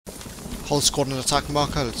Whole squad on attack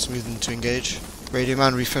marker, let's move them to engage. Radio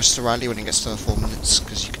man, refresh the rally when it gets to 4 minutes,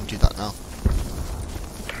 because you can do that now.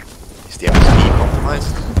 Is the MSP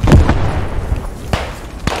compromised?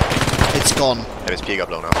 It's gone. MSP got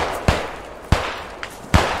blown up.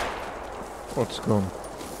 What's gone?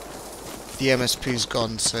 The MSP's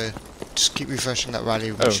gone, so just keep refreshing that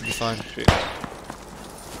rally, we should be fine. Shit.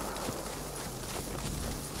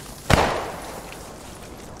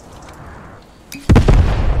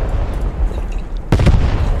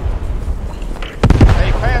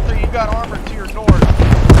 Hey Panther, you got armor to your north.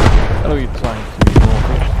 Hello, you trying to be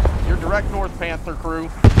north? Your direct north, Panther crew.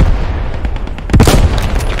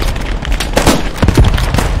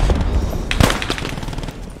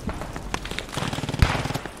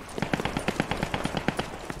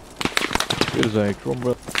 Here's a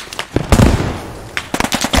Cromwell.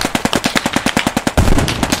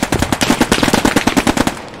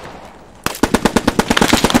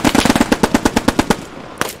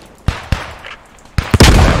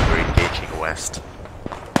 We're engaging west.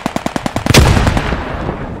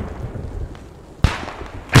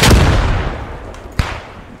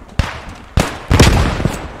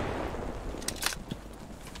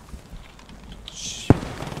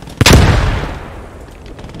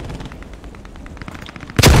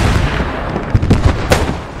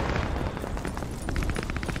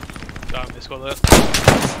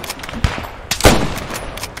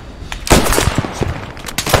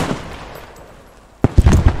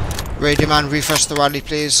 Radio man, refresh the rally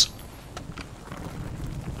please.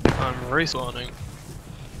 I'm respawning.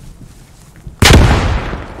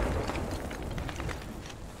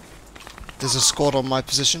 There's a squad on my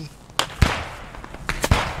position.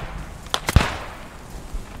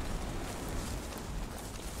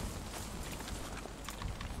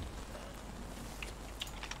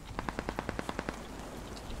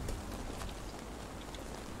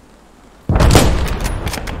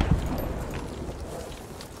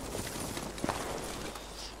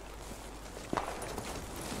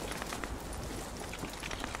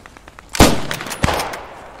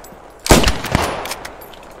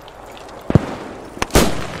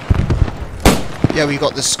 Yeah, we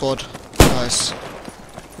got this squad. Nice.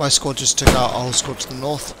 My squad just took out a whole squad to the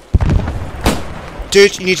north.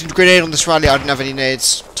 Dude, you need a grenade on this rally. I didn't have any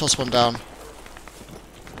nades. Toss one down.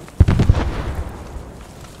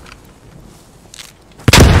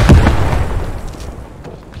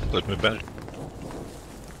 Let me back.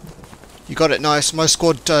 You got it, nice. My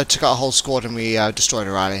squad took out a whole squad and we destroyed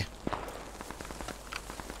a rally.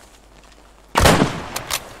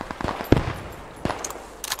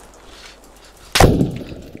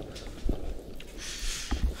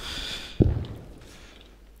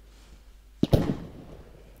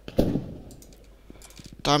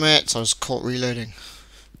 Damn it, I was caught reloading.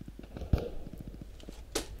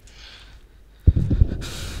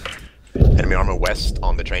 Enemy armor west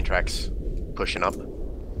on the train tracks. Pushing up.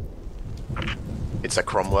 It's a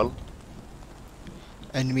Cromwell.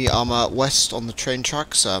 Enemy armor west on the train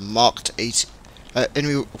tracks, marked 80.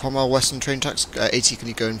 Enemy armor west on train tracks, 80, can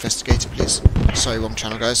you go investigate it please? Sorry, wrong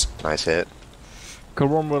channel guys. Nice hit.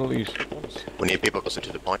 Cromwell east. We need people closer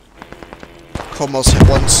to the point. Cromwell's hit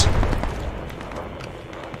once.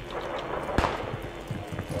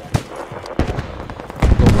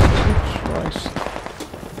 Nice.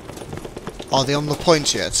 Are they on the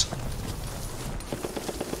point yet?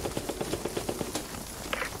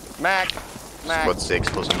 Mac. Squad 6,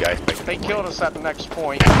 close some guys. They killed us at the next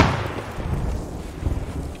point.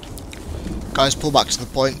 Guys, pull back to the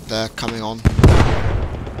point, they're coming on.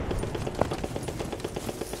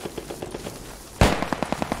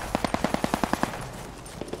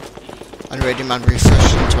 And radio man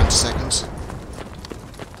refresh in 20 seconds.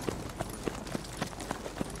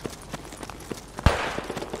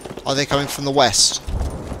 Are they coming from the west?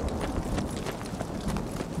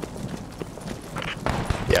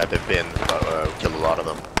 Yeah, they've been killed a lot of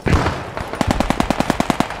them.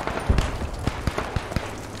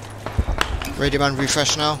 Radio man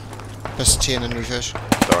refresh now. Press T and then refresh.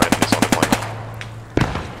 Sorry, enemies on the point.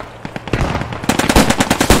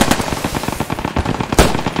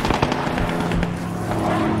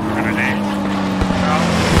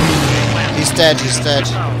 He's dead, he's dead.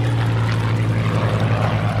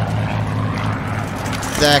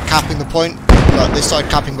 They're capping the point. Look, they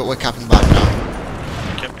started capping, but we're capping back now.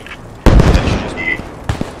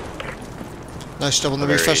 Nice job on the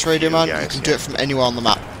refresh radio man. You can do it from anywhere on the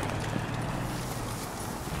map.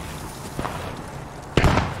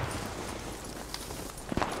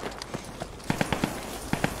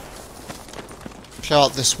 Clear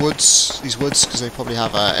out these woods, because they probably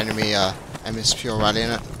have enemy MSP or rally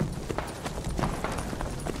in it.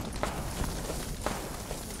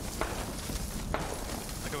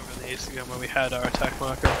 years ago when we had our attack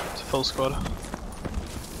marker to full squad.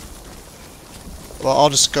 Well, I'll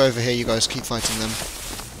just go over here, you guys keep fighting them.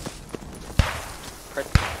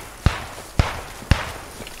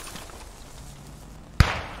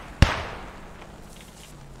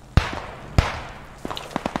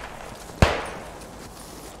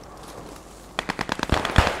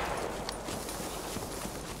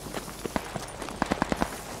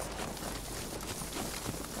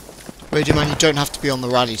 Radio man, you don't have to be on the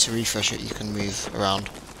rally to refresh it, you can move around.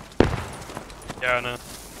 Yeah, I know.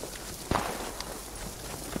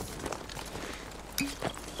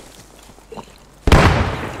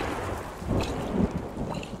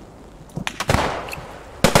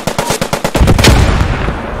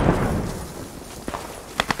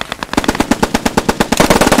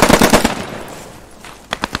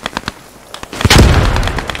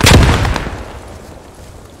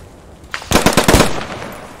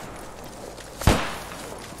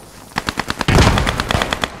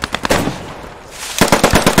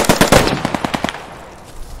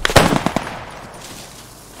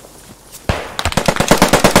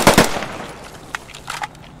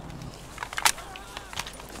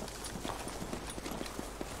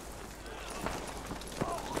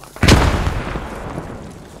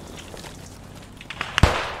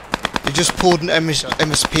 You just pulled an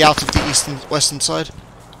MSP out of the western side.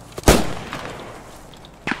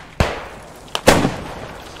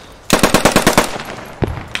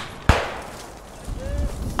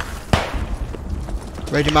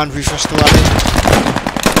 Radio man, refresh the rally.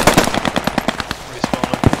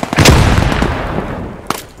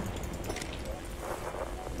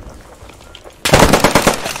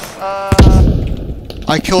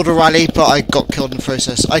 I killed a rally, but I got killed in the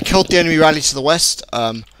process. I killed the enemy rally to the west.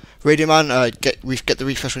 Radio man, get the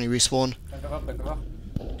refresh when you respawn.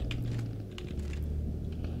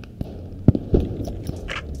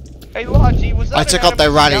 Hey Logi, was that I took out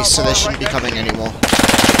their rallies, so they shouldn't be coming anymore.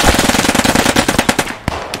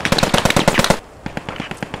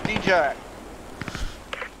 DJ,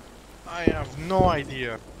 I have no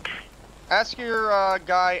idea. ask your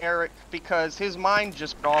guy Eric because his mind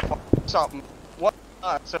just went off on something. What?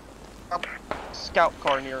 So, scout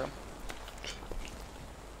car near him.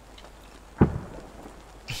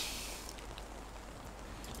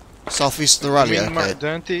 Southeast of the rally, You mean okay. my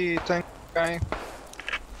dirty tank guy?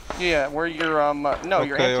 Yeah, where your no,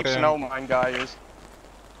 your Okay, anti-snow mine guy is.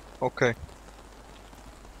 Okay.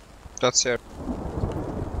 That's it.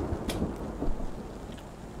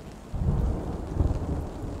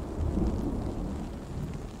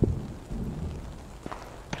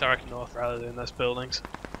 Direct north rather than those buildings.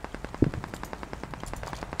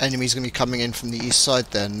 Enemies gonna be coming in from the east side,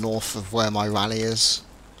 they're north of where my rally is,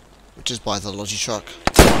 which is by the Logi truck.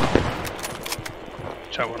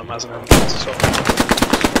 Try one of them as an ambulance as well.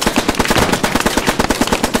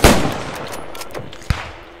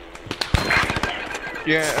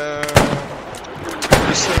 Yeah,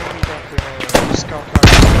 you're saying that the scout car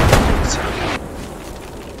is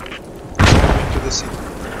into the city.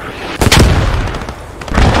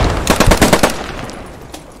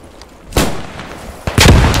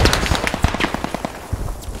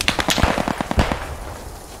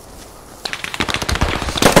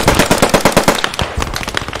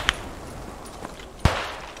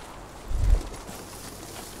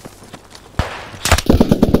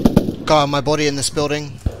 Guy on my body in this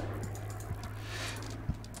building.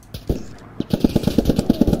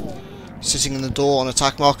 Sitting in the door on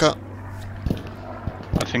attack marker.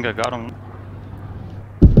 I think I got him.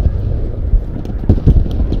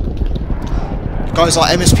 Guys, our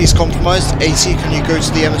MSP is compromised. AT, can you go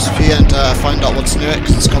to the MSP and find out what's near it,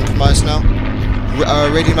 because it's compromised now.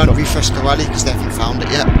 Radio man, refresh the rally, because they haven't found it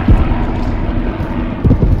yet.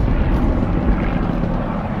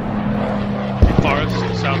 Forest,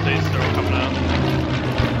 southeast, they're all coming out.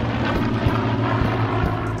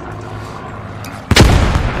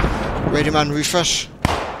 Radio man, refresh.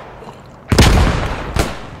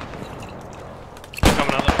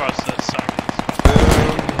 Coming out across the south.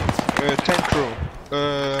 Tank crew.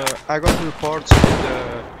 I got reports with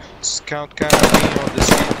the scout car being on the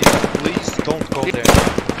city. Please don't go there.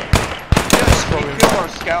 Yes, we killed our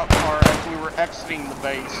scout car as we were exiting the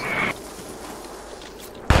base.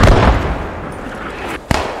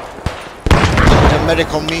 A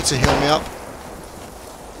medic on me to heal me up.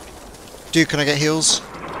 Dude, can I get heals?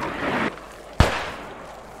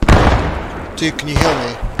 Dude, can you heal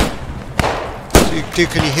me? Dude,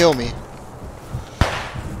 can you heal me?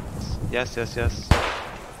 Yes.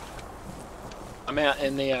 I'm out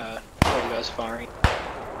in the, where you guys firing.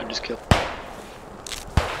 I just killed.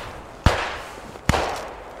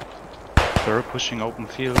 They're pushing open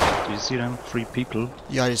field. Do you see them? 3 people.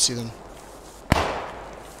 Yeah, I did see them.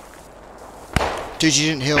 Dude, you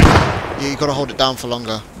didn't heal me. You gotta hold it down for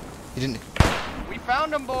longer. You didn't. We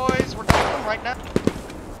found them, boys. We're getting them right now.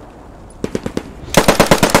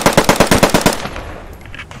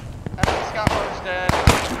 Enemy scout motor's dead.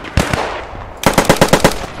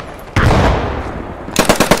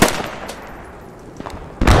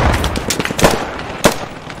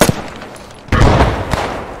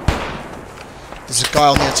 There's a guy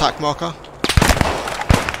on the attack marker.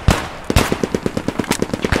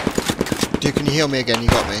 Dude, can you heal me again? You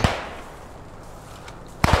got me.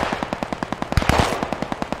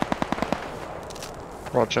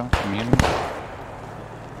 Roger, I'm healing.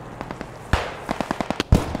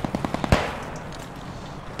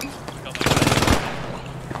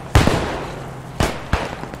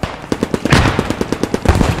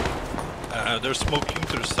 They're smoking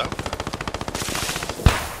to the south.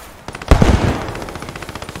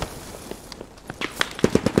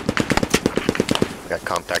 Got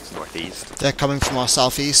contacts northeast. They're coming from our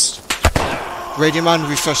southeast. Radio man,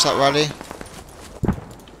 refresh that rally.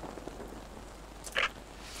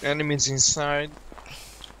 Enemies inside.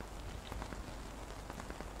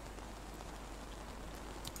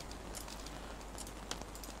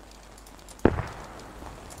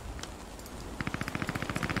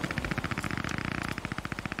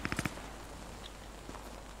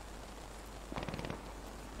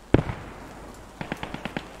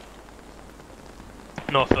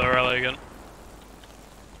 North of the rally again.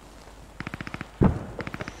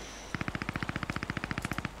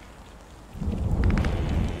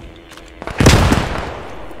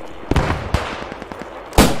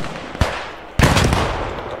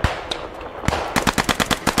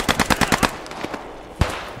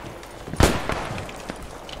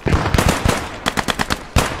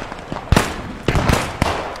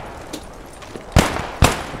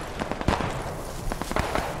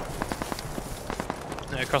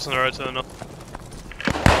 Yeah, crossing the road to the north.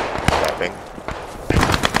 Tapping.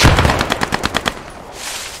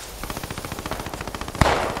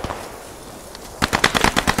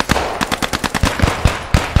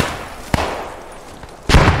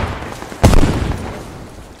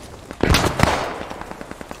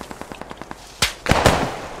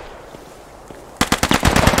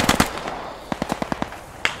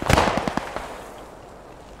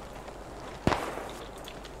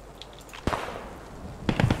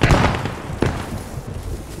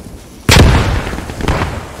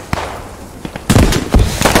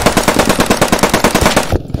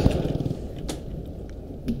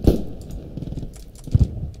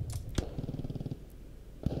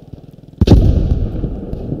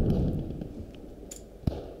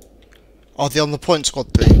 Are they on the point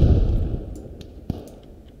squad 3?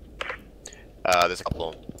 There's a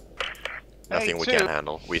couple. Nothing we two. can't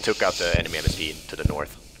handle. We took out the enemy MSP to the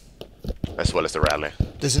north, as well as the rally.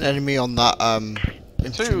 There's an enemy on that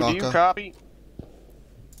infantry 2, do you marker. copy?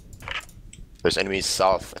 There's enemies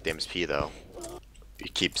south at the MSP though.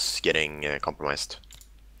 It keeps getting compromised.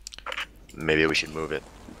 Maybe we should move it.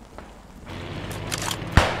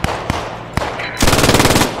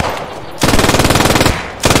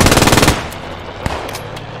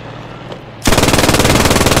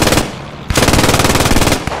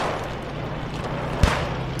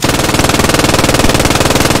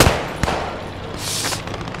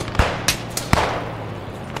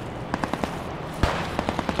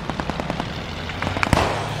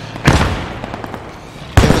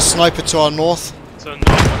 Sniper to our north. So north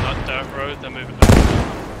on that dirt road, they're moving down.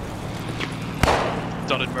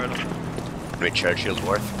 Dotted road. Enemy Churchill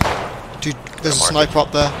north. Dude, there's a Mark. sniper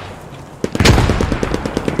up there.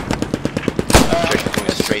 Churchill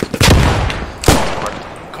going straight to the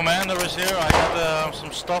north. Commander is here. I got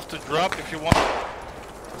some stuff to drop if you want.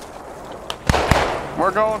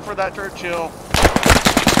 We're going for that Churchill.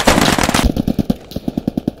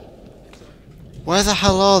 Where the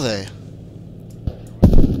hell are they?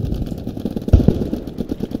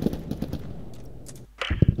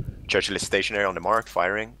 Churchill is stationary on the mark,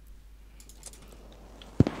 firing.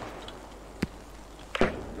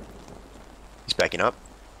 He's backing up.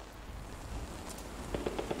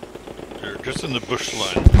 They're just in the bush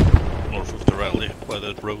line, north of the rally, by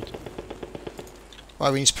that road.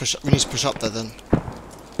 Right, we need to push. We need to push up there then.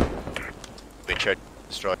 We Churchill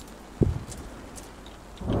destroyed.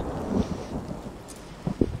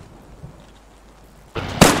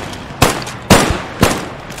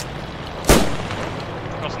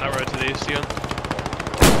 Crossing that road to the east again.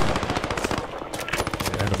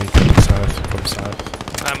 The enemy coming south from south.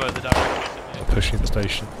 Ammo the direction. Pushing the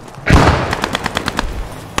station.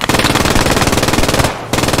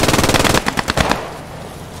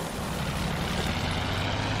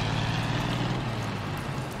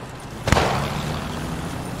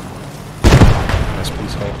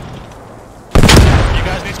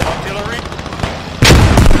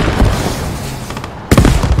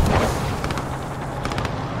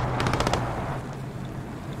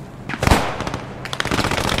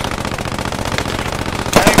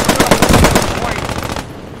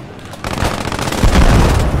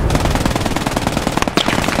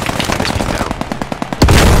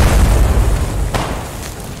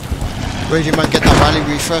 Radio man, get that rally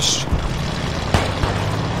refreshed.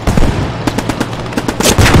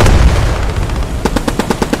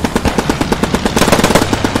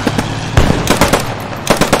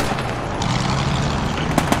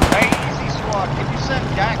 Hey, easy squad, can you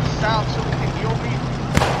send Dax south so we can heal me?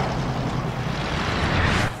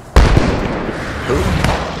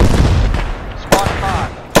 Squad 5.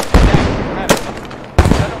 Dax, medic.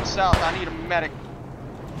 Send him south, I need a medic.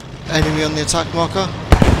 Enemy on the attack marker.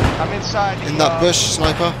 I'm inside the, In that bush,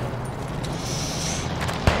 sniper.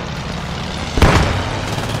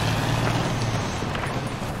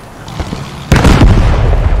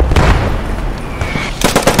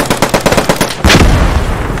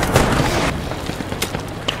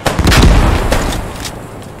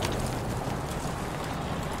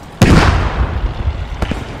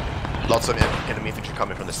 Lots of enemy infantry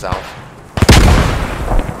coming from the south.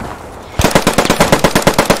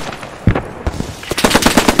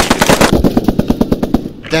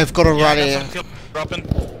 They've got a rally. Dropping.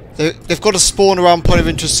 They've got a spawn around point of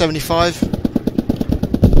interest 75.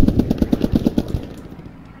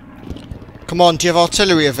 Come on, do you have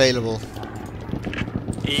artillery available?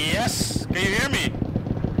 Yes. Can you hear me?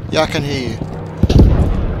 Yeah, I can hear you.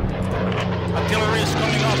 Artillery is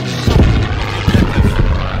coming up. So, objective.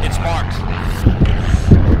 It's marked.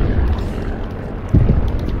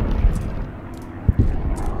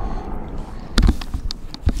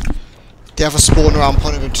 They have a spawn around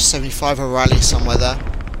point of interest 75, a rally somewhere there.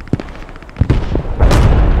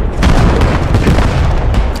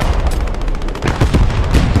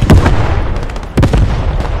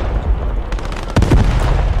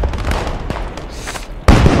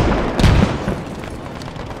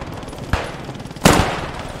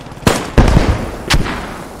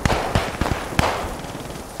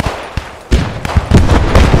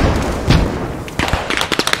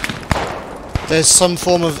 There's some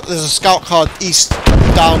form of... There's a scout car east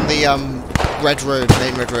down the red road,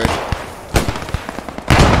 main red road.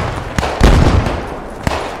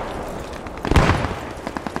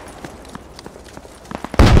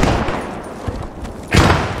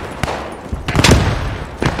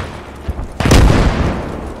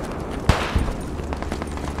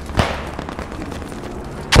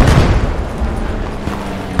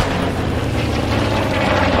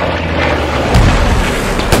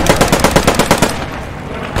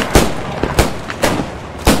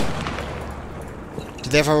 Do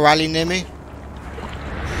they have a rally near me?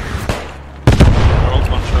 They're all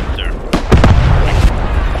bunched up there.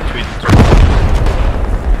 Between the two.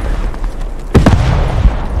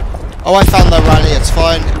 Oh, I found their rally, it's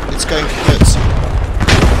fine. It's going good.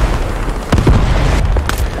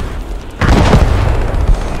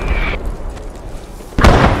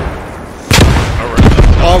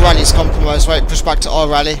 Our rally's compromised, right, push back to our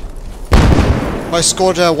rally. My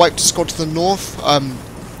squad wiped a squad to the north,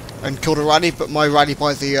 and killed a rally, but my rally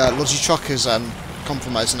by the Logi truck is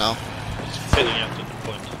compromised now. It's filling out at the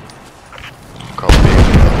point. Copy.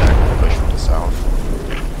 Attack push from the south.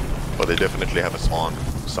 But they definitely have a spawn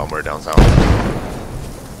somewhere down south.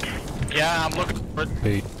 Yeah, I'm looking for it. Look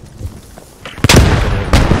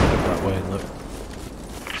that way and look.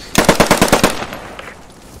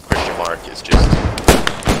 Christian mark is just...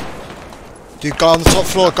 Dude, guy on the top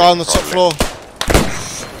floor, guy on the top floor.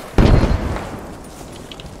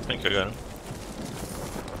 I think I got him.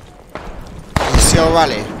 You see our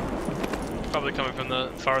rally? Probably coming from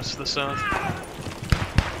the forest to the south.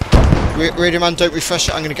 Radio man, don't refresh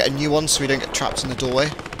it, I'm gonna get a new one so we don't get trapped in the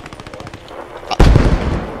doorway.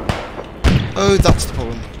 Oh, that's the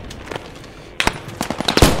problem.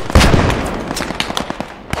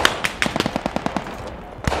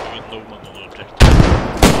 Even no one on the objective.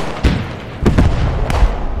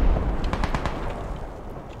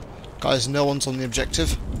 Guys, no one's on the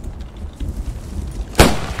objective.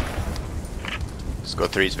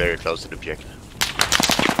 Squad 3 is very close to the objective.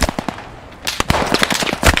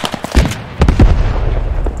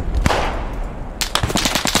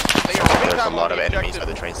 There's a lot of enemies at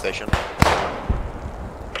the train station.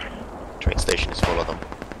 Train station is full of them.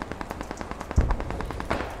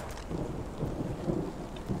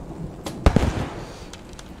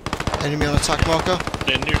 Enemy on attack marker.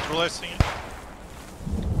 They're neutralizing it.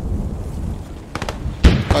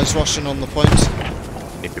 Guys rushing on the point.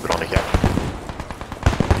 Need people on it here.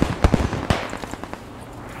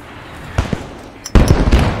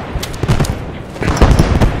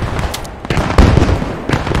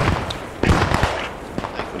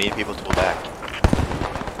 We need people to pull back.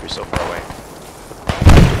 You're so far away.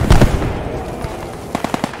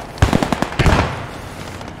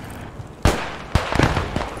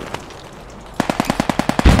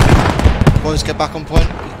 Boys, get back on point.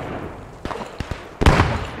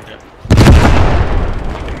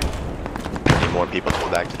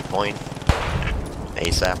 back to the point.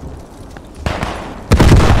 ASAP.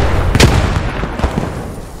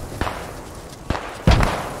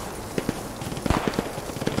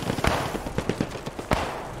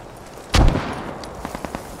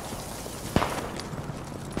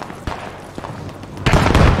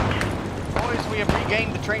 Boys, we have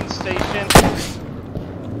regained the train station.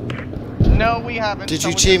 No, we haven't. Did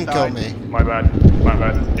you Someone team just kill died. me? My bad. My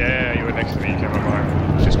bad. Yeah, you were next to me, came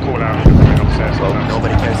by. Just call out if you're coming upstairs. Well,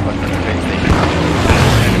 nobody cares about the train station.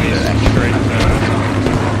 Enemies straight.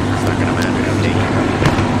 It's not gonna matter.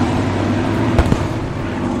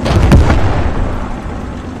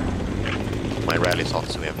 My rally's off,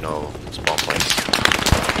 so we have no spawn points.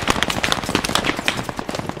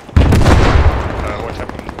 What's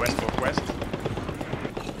happening? West northwest?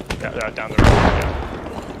 Yeah, down the road.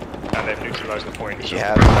 Yeah. And they've neutralized the point. If So. you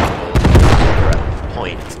have a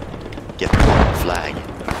point, get the flag.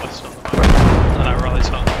 What's on? And I rally's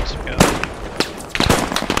on. So we go.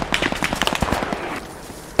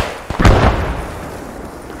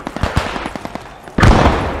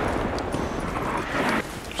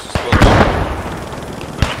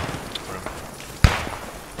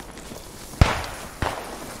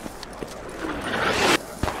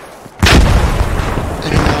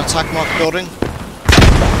 Anyone on attack mark building?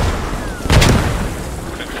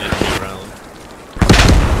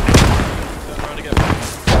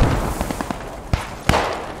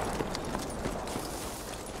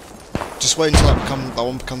 Just wait until that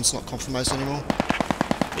one becomes not compromised anymore.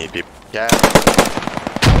 Need people. Yeah.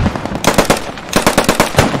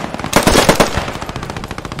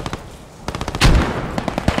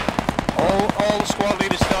 All squad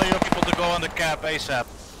leaders tell your people to go on the cap ASAP.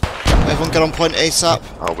 Everyone get on point ASAP.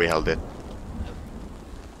 Oh, we held it.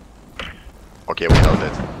 Okay, we held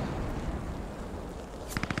it.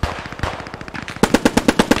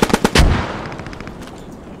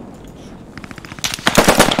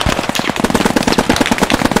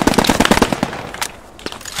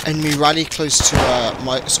 Enemy rally close to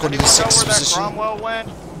my squad leader 6's position. Cromwell went?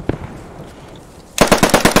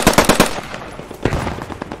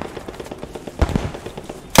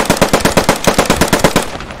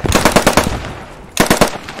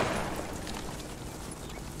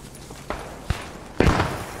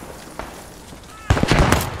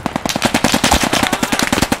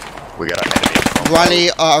 We got an enemy. Rally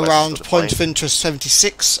West around of the point plane. of interest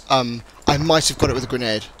 76. I might have got it with a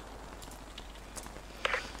grenade.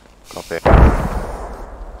 Copy.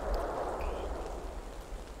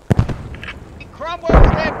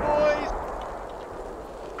 Cromwell's dead, boys!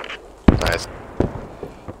 Nice.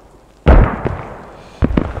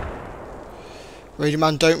 Radio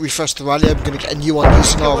man, don't refresh the rally. I'm going to get a new one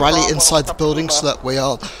using our rally inside the building so that we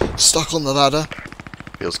are stuck on the ladder.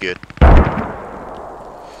 Feels good.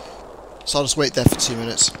 So I'll just wait there for 2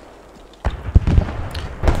 minutes.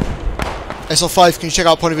 SL5, can you check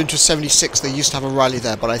out point of interest 76? They used to have a rally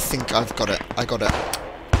there, but I think I've got it. I got it.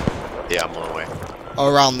 Yeah, I'm on the way. Oh,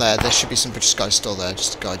 around there. There should be some British guys still there,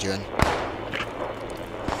 just to guide you in.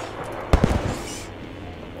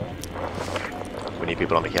 We need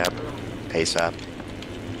people on the cap. ASAP.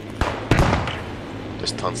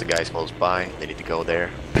 There's tons of guys close by. They need to go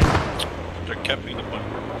there. They're capping the point.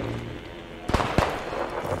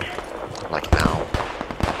 Like now.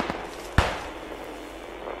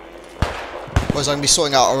 Whereas I'm going to be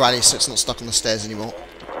sorting out a rally so it's not stuck on the stairs anymore.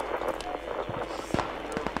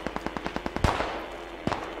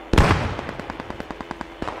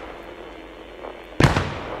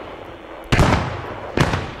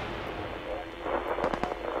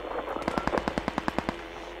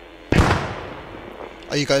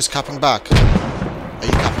 Are you guys capping back? Are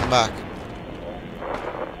you capping back?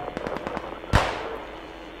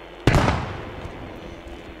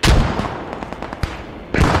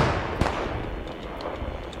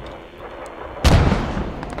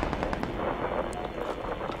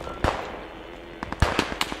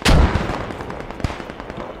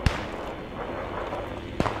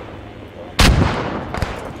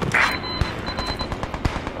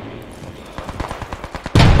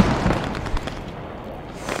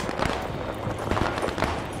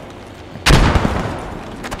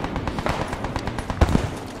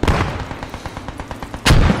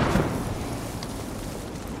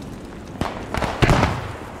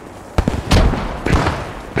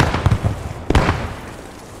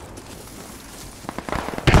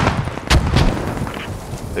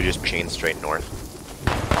 They're just pushing in straight north.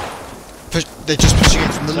 They're just pushing in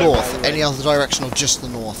from the north. Any other direction or just the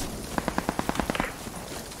north?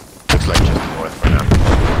 Looks like just north for now.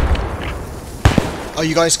 Are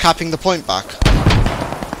you guys capping the point back?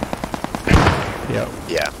 Yeah.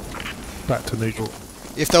 Yeah. Back to neutral.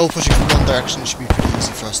 If they're all pushing from one direction, it should be pretty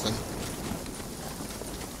easy for us then.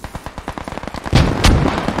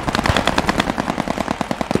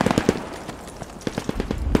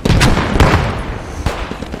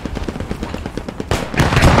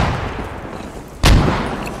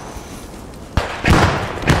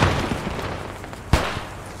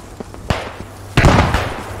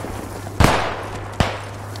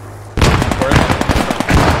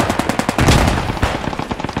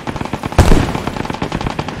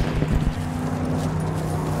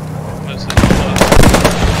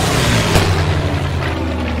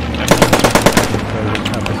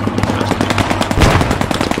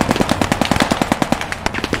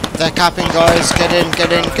 They're capping, guys. Get in,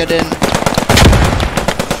 get in, get in.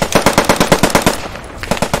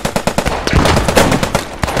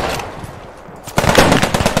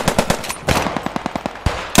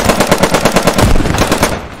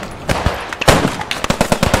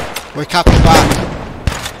 We're capping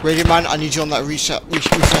back. Radio man, I need you on that refresh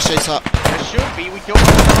data. It should be. We killed one.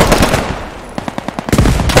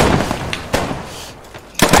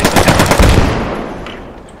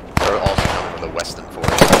 They're also coming from the western forest.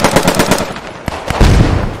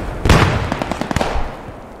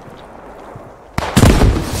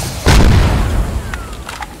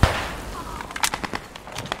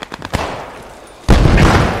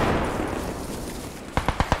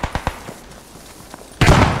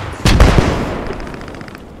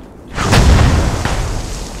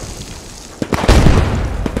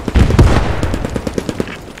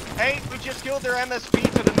 Hey, we just killed their MSP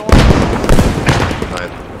to the north.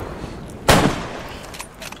 Fine.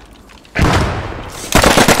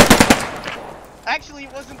 Actually,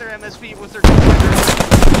 it wasn't their MSP, it was their commander.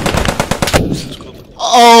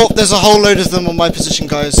 Oh, there's a whole load of them on my position,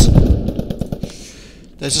 guys.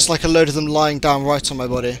 There's just like a load of them lying down right on my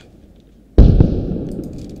body.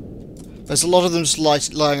 There's a lot of them just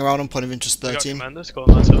lying around on point of interest 13. Commanders, got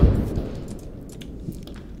that too.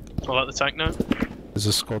 I like the tank now. There's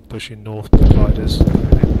a squad pushing north to gliders.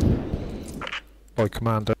 By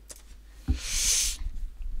commander.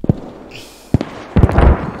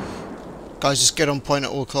 Guys, just get on point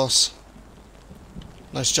at all costs.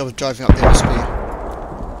 Nice job of driving up the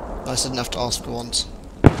MSP. Nice, I didn't have to ask for once.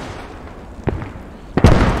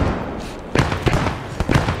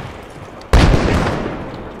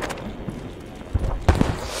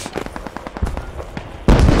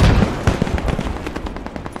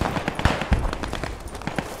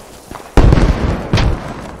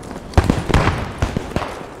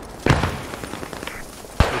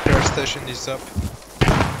 Repair station is up.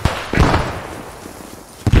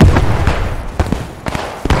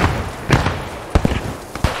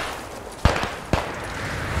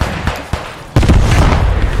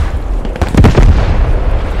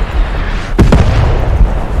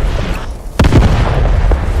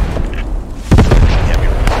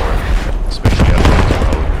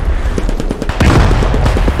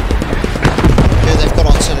 Yeah, they've got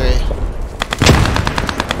artillery.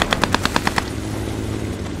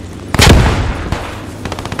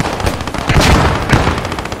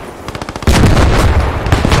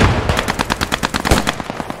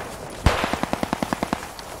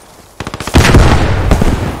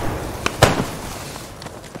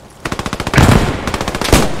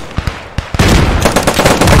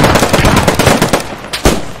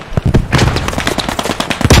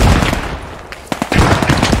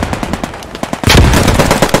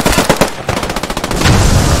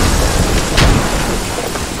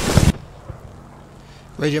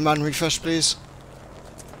 Radio man, refresh please.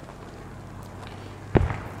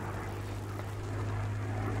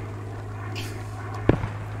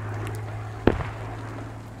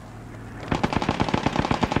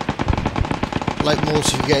 Like mortar,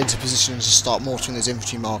 if you get into position and just start mortaring those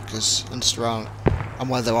infantry markers and just around and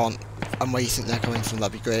where they aren't and where you think they're coming from,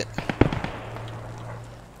 that'd be great.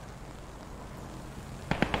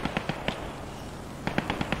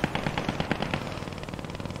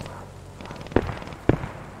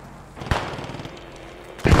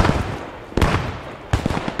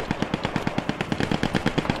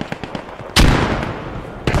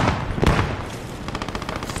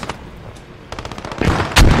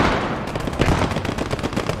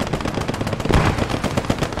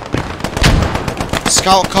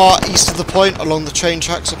 Scout car east of the point along the train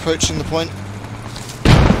tracks approaching the point.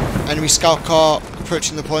 Enemy scout car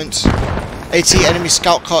approaching the point. AT enemy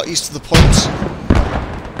scout car east of the point.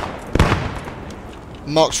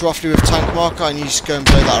 Marked roughly with tank marker. I need you to go and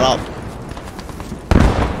blow that up.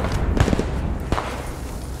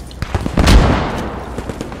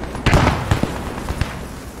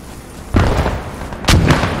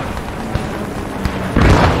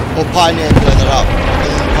 Or Pioneer, blow that up.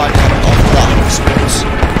 Right, after that,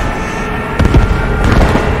 spawns.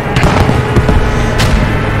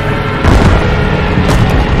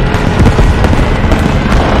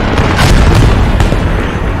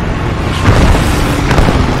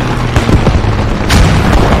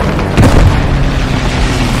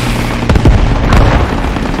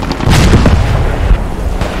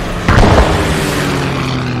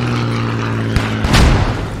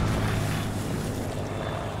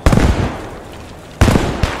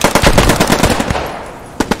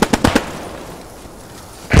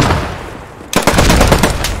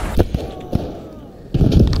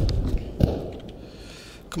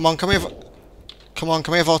 Come on,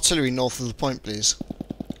 can we have artillery north of the point, please?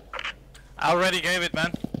 I already gave it,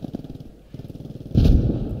 man.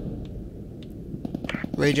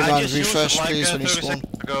 Radio man, refresh, please, when you 30 spawn.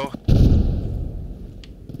 seconds ago.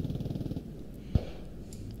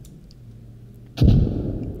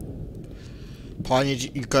 I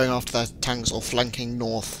need you going after their tanks or flanking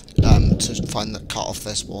north to find that cut off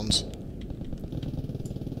their spawns.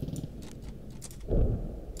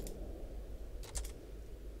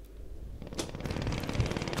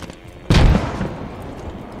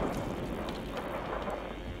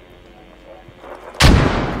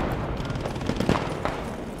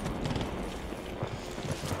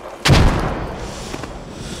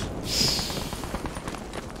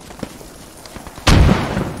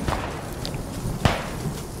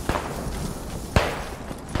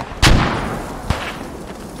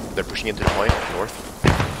 They're pushing into the point, north.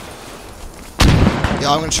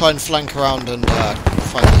 Yeah, I'm going to try and flank around and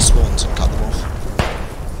find their spawns and cut them off.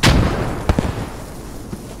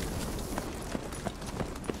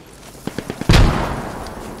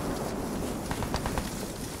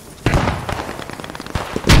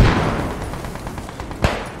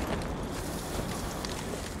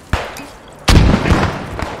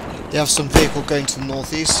 They have some vehicle going to the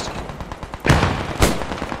northeast.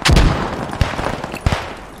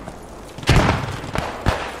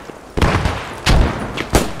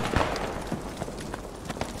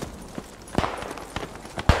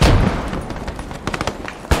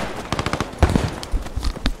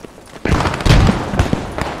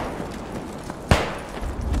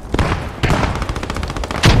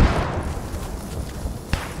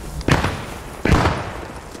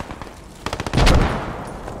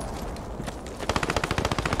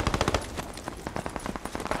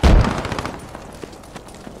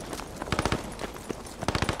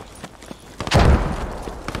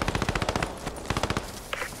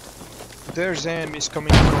 There's enemies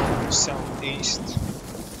coming from southeast.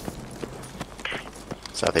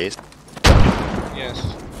 Southeast?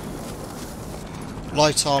 Yes.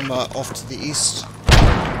 Light armor off to the east.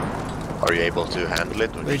 Are you able to handle it?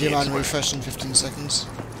 Or do you Radio need man some- refresh in 15 seconds.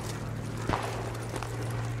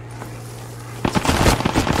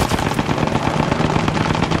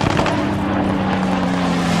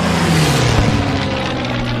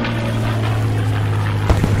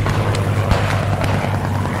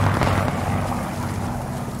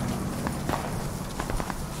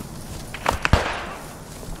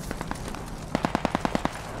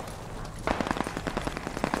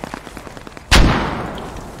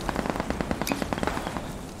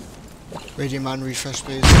 Radio man refresh,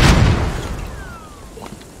 please.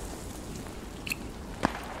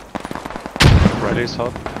 Ready's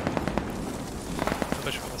hot.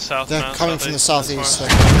 Push from the south. They're now, coming from the southeast, southeast. They're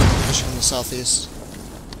coming pushing from the southeast.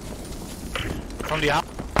 From the out.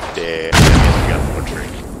 The gun butchering.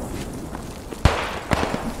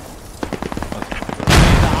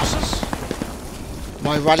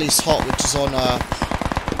 My rally's hot, which is on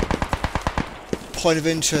point of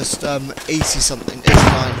interest 80 something,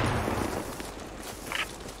 89.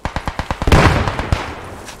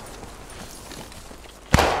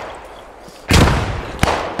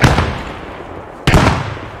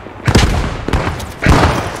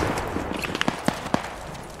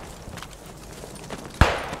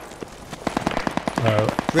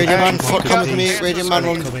 Radio man, come with me. Radio man,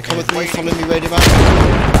 come with me. Follow me, Radio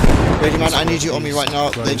man. Radio man, I need you on me right now.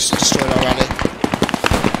 They just destroyed our rally.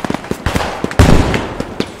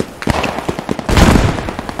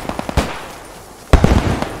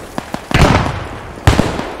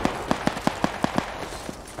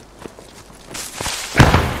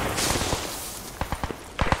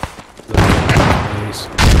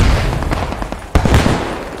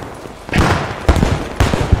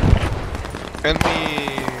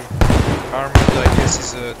 Enemy armored, I guess,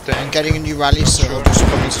 is a tank. I'm getting a new rally, so Sure, I'll just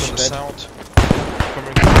coming probably from the dead. south.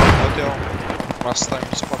 Coming from the hotel. Last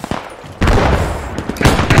time spot.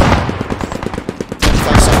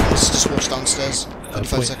 5 seconds, just watch downstairs.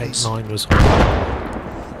 5 seconds. 0.89 was hot.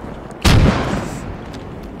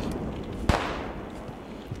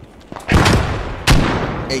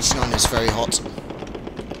 89 is very hot.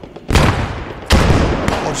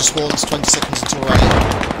 Roger spawns, 20 seconds until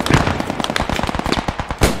rally.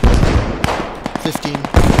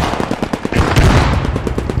 15.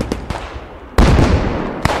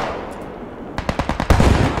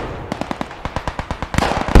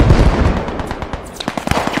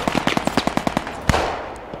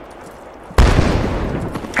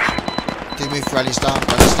 Do move, rallies down,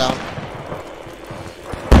 rallies down.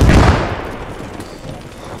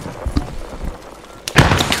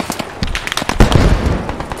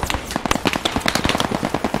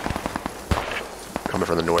 Coming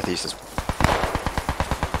from the northeast.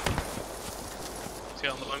 See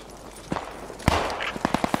on the line.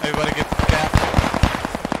 Everybody get the cap.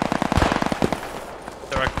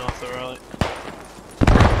 Direct north, they're right.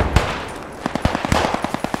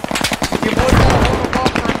 You boys gotta hold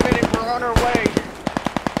off for a minute, we're on our way.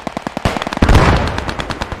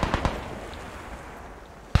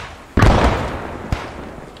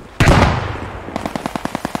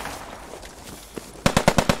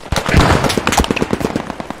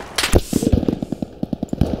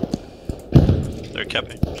 They're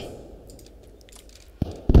capping.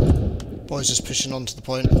 Boys just pushing on to the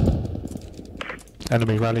point.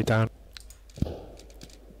 Enemy rally down.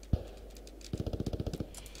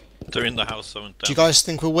 They're in the house, so Do you guys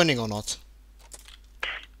think we're winning or not?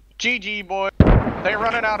 GG, boy. They're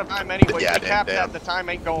running out of time anyway. Yeah, We capped damn. that, the time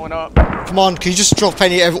ain't going up. Come on, can you just drop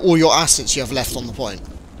all your assets you have left on the point?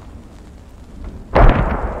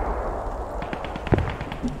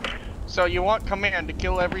 So you want command to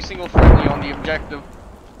kill every single friendly on the objective.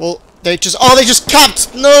 Well, they just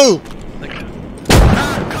capped! No!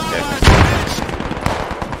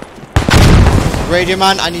 Radio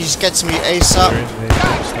man, I need you to get to me They're ASAP. in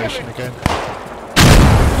the station again.